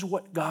 This is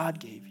what God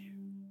gave you.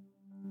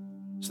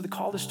 So the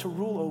call is to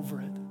rule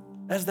over it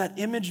as that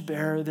image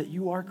bearer that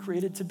you are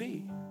created to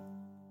be.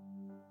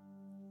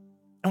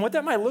 And what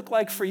that might look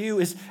like for you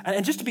is,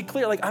 and just to be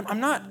clear, like I'm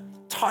not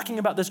talking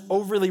about this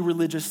overly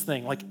religious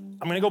thing. Like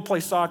I'm gonna go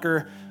play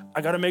soccer. I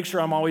gotta make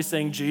sure I'm always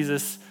saying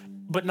Jesus,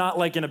 but not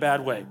like in a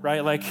bad way,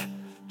 right? Like,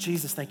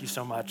 Jesus, thank you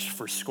so much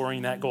for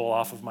scoring that goal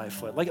off of my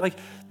foot. Like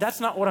that's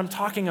not what I'm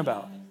talking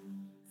about.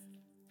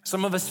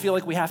 Some of us feel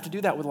like we have to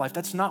do that with life.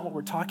 That's not what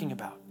we're talking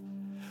about.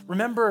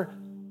 Remember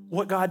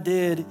what God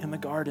did in the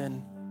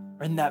garden,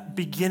 or in that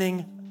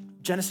beginning,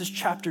 Genesis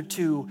chapter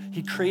 2,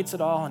 he creates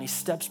it all and he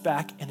steps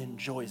back and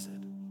enjoys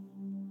it.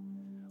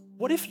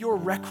 What if your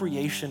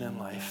recreation in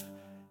life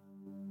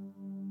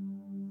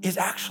is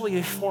actually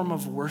a form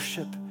of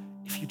worship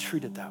if you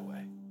treat it that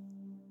way?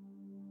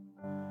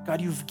 God,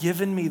 you've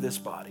given me this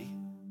body.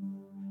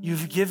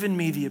 You've given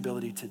me the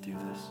ability to do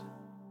this.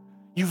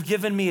 You've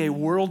given me a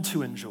world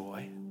to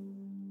enjoy.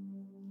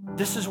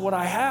 This is what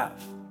I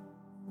have.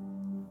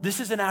 This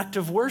is an act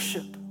of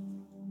worship.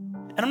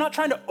 And I'm not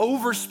trying to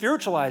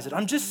over-spiritualize it.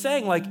 I'm just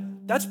saying, like,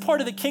 that's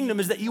part of the kingdom,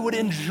 is that you would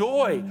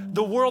enjoy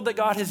the world that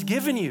God has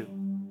given you.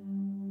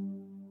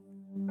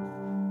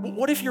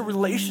 What if your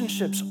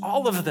relationships,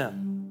 all of them,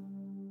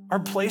 are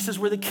places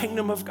where the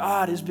kingdom of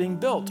God is being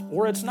built,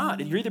 or it's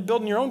not? You're either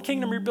building your own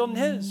kingdom or you're building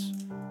his.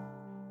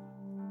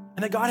 And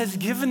that God has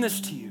given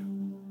this to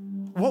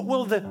you. What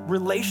will the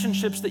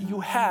relationships that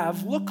you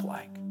have look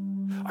like?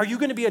 Are you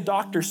going to be a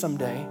doctor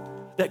someday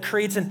that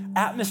creates an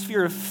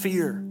atmosphere of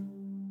fear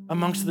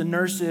amongst the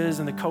nurses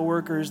and the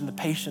coworkers and the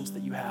patients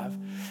that you have?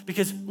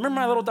 Because remember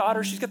my little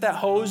daughter, she's got that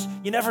hose.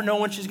 You never know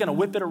when she's going to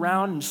whip it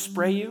around and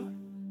spray you.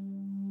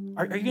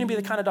 Are you going to be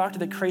the kind of doctor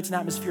that creates an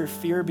atmosphere of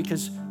fear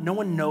because no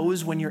one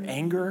knows when your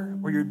anger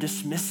or your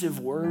dismissive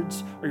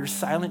words or your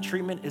silent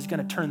treatment is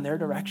going to turn their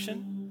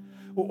direction?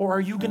 Or are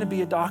you going to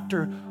be a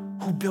doctor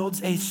who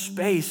builds a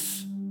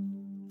space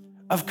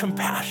of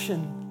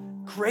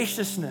compassion,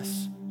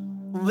 graciousness,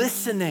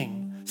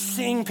 listening,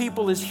 seeing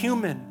people as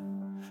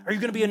human? Are you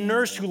going to be a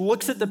nurse who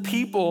looks at the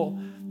people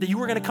that you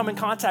were going to come in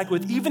contact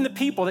with, even the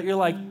people that you're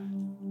like,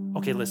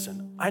 okay,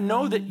 listen, I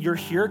know that you're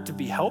here to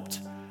be helped.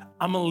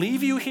 I'm going to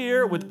leave you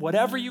here with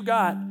whatever you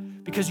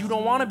got because you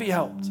don't want to be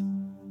helped.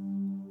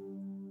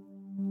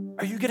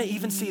 Are you going to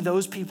even see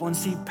those people and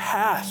see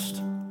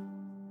past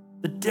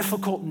the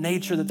difficult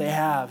nature that they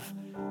have,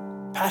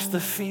 past the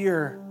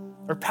fear,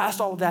 or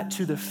past all of that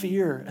to the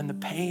fear and the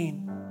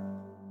pain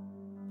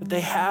that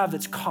they have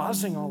that's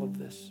causing all of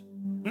this?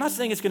 I'm not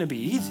saying it's going to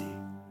be easy.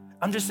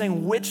 I'm just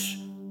saying, which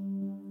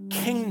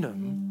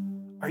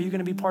kingdom are you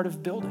going to be part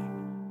of building?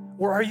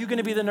 Or are you going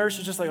to be the nurse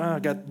who's just like, oh, I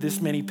got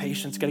this many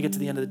patients, got to get to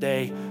the end of the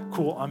day.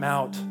 Cool, I'm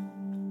out.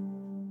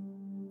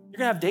 You're going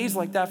to have days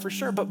like that for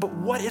sure, but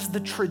what is the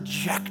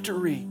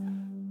trajectory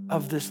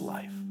of this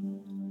life?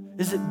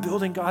 Is it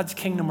building God's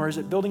kingdom, or is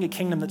it building a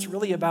kingdom that's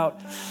really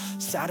about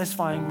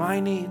satisfying my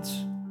needs,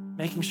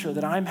 making sure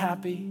that I'm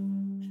happy?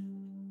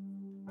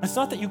 It's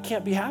not that you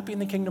can't be happy in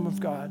the kingdom of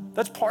God.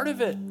 That's part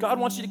of it. God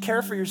wants you to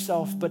care for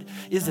yourself, but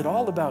is it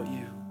all about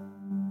you?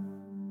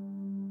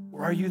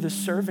 Or are you the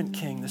servant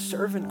king, the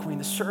servant queen,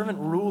 the servant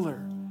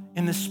ruler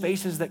in the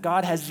spaces that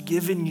God has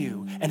given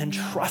you and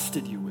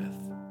entrusted you with?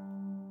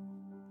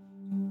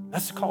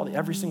 That's the call to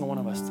every single one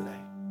of us today.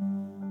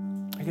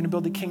 Are you going to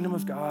build the kingdom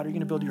of God, or are you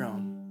going to build your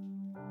own?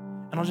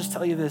 And I'll just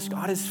tell you this,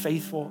 God is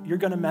faithful. You're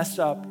going to mess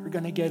up. You're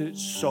going to get it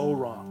so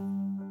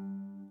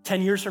wrong.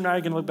 10 years from now,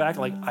 you're going to look back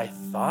like, I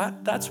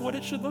thought that's what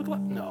it should look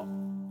like. No,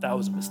 that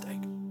was a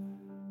mistake.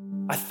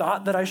 I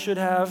thought that I should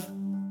have.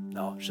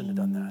 No, shouldn't have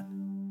done that.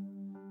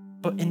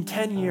 But in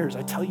 10 years,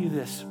 I tell you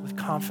this with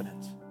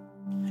confidence.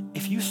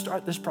 If you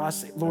start this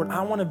process, Lord,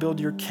 I want to build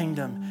your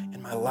kingdom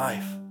in my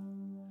life.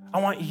 I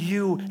want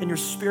you and your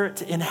spirit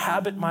to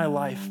inhabit my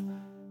life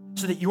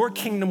so that your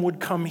kingdom would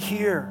come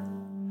here.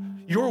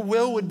 Your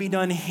will would be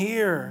done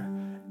here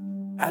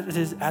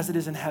as it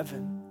is in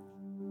heaven.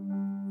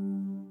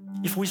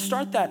 If we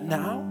start that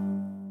now,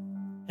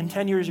 in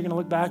 10 years, you're going to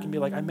look back and be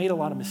like, I made a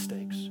lot of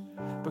mistakes,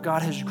 but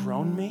God has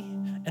grown me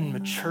and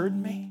matured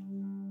me.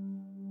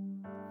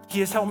 He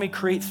has helped me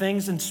create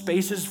things and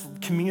spaces for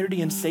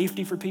community and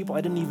safety for people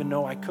I didn't even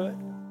know I could.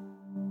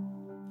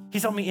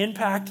 He's helped me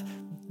impact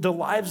the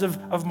lives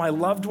of my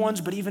loved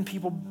ones, but even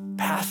people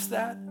past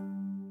that.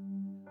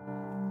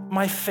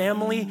 My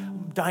family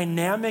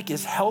dynamic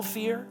is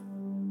healthier.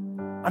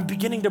 I'm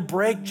beginning to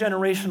break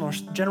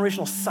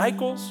generational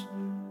cycles.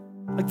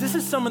 Like, this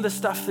is some of the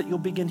stuff that you'll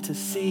begin to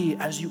see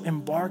as you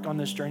embark on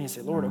this journey and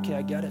say, Lord, okay,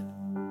 I get it.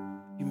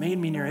 You made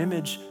me in your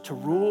image to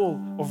rule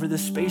over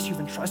this space you've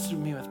entrusted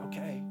me with.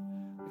 Okay.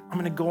 I'm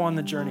going to go on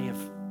the journey of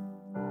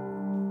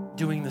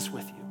doing this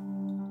with you.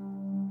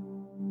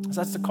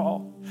 So that's the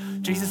call.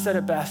 Jesus said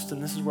it best,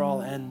 and this is where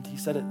I'll end. He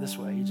said it this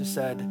way. He just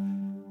said,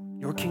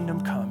 your kingdom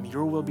come,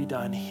 your will be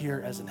done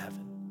here as in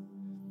heaven.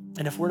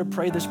 And if we're to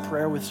pray this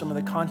prayer with some of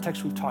the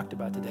context we've talked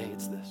about today,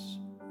 it's this.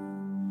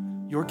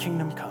 Your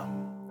kingdom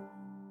come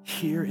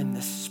here in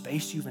this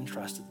space you've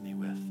entrusted me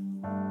with.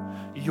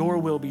 Your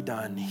will be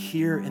done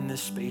here in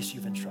this space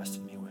you've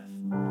entrusted me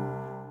with,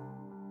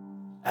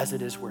 as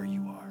it is where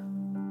you are.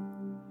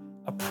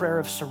 A prayer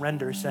of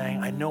surrender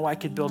saying, I know I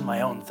could build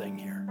my own thing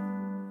here,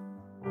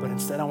 but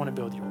instead I want to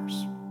build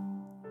yours.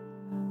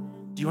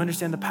 Do you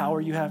understand the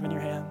power you have in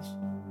your hands?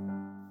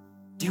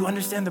 Do you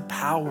understand the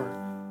power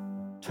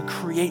to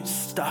create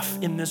stuff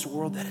in this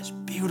world that is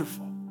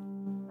beautiful,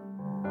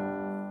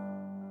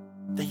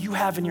 that you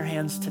have in your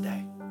hands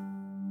today?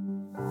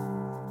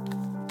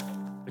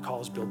 The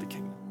call is build the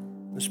kingdom.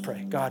 Let's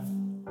pray. God,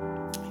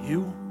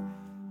 you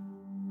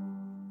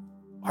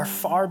are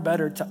far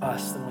better to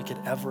us than we could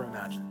ever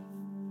imagine.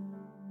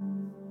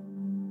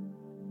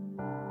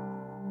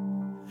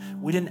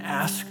 We didn't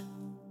ask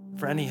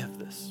for any of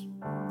this.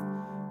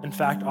 In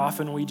fact,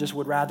 often we just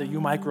would rather you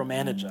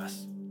micromanage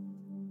us.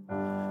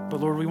 But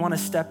Lord, we want to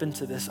step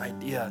into this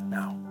idea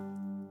now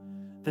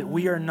that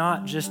we are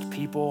not just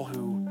people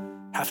who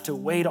have to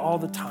wait all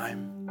the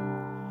time.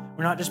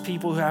 We're not just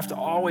people who have to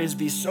always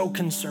be so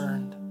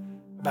concerned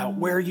about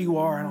where you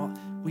are and all.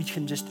 We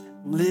can just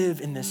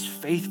live in this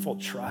faithful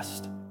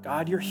trust.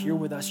 God, you're here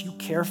with us. You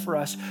care for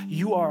us.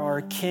 You are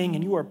our King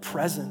and you are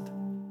present.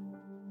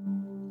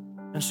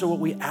 And so what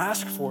we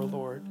ask for,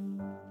 Lord,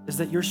 is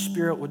that your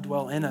Spirit would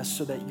dwell in us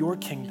so that your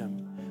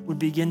kingdom would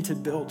begin to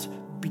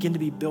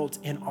be built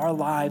in our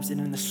lives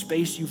and in the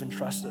space you've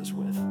entrusted us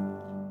with,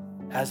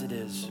 as it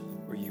is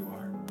where you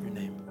are. In your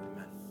name,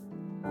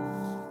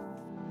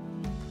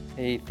 amen.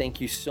 Hey, thank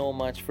you so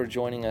much for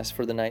joining us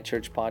for the Night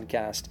Church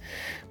podcast.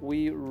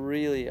 We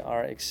really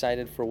are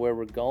excited for where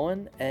we're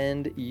going,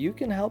 and you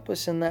can help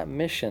us in that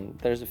mission.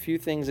 There's a few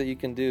things that you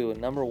can do.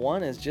 Number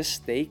one is just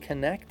stay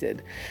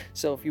connected.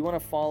 So if you want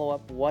to follow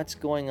up what's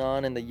going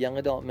on in the young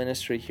adult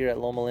ministry here at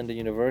Loma Linda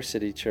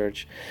University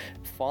Church,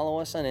 follow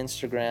us on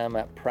Instagram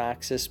at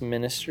Praxis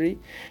Ministry.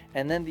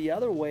 And then the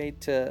other way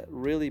to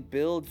really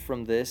build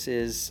from this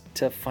is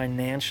to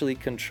financially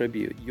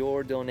contribute.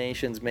 Your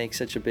donations make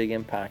such a big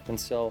impact. And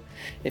so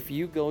if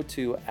you go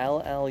to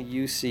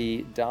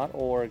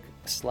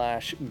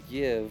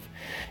lluc.org/give,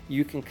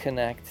 you can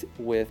connect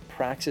with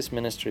Praxis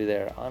Ministry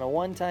there. On a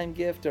one-time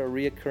gift or a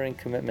reoccurring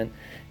commitment,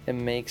 it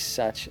makes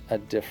such a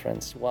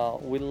difference.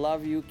 Well, we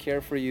love you, care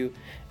for you,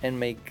 and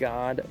may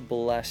God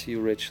bless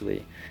you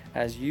richly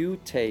as you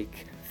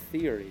take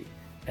theory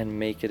and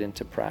make it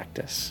into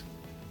practice.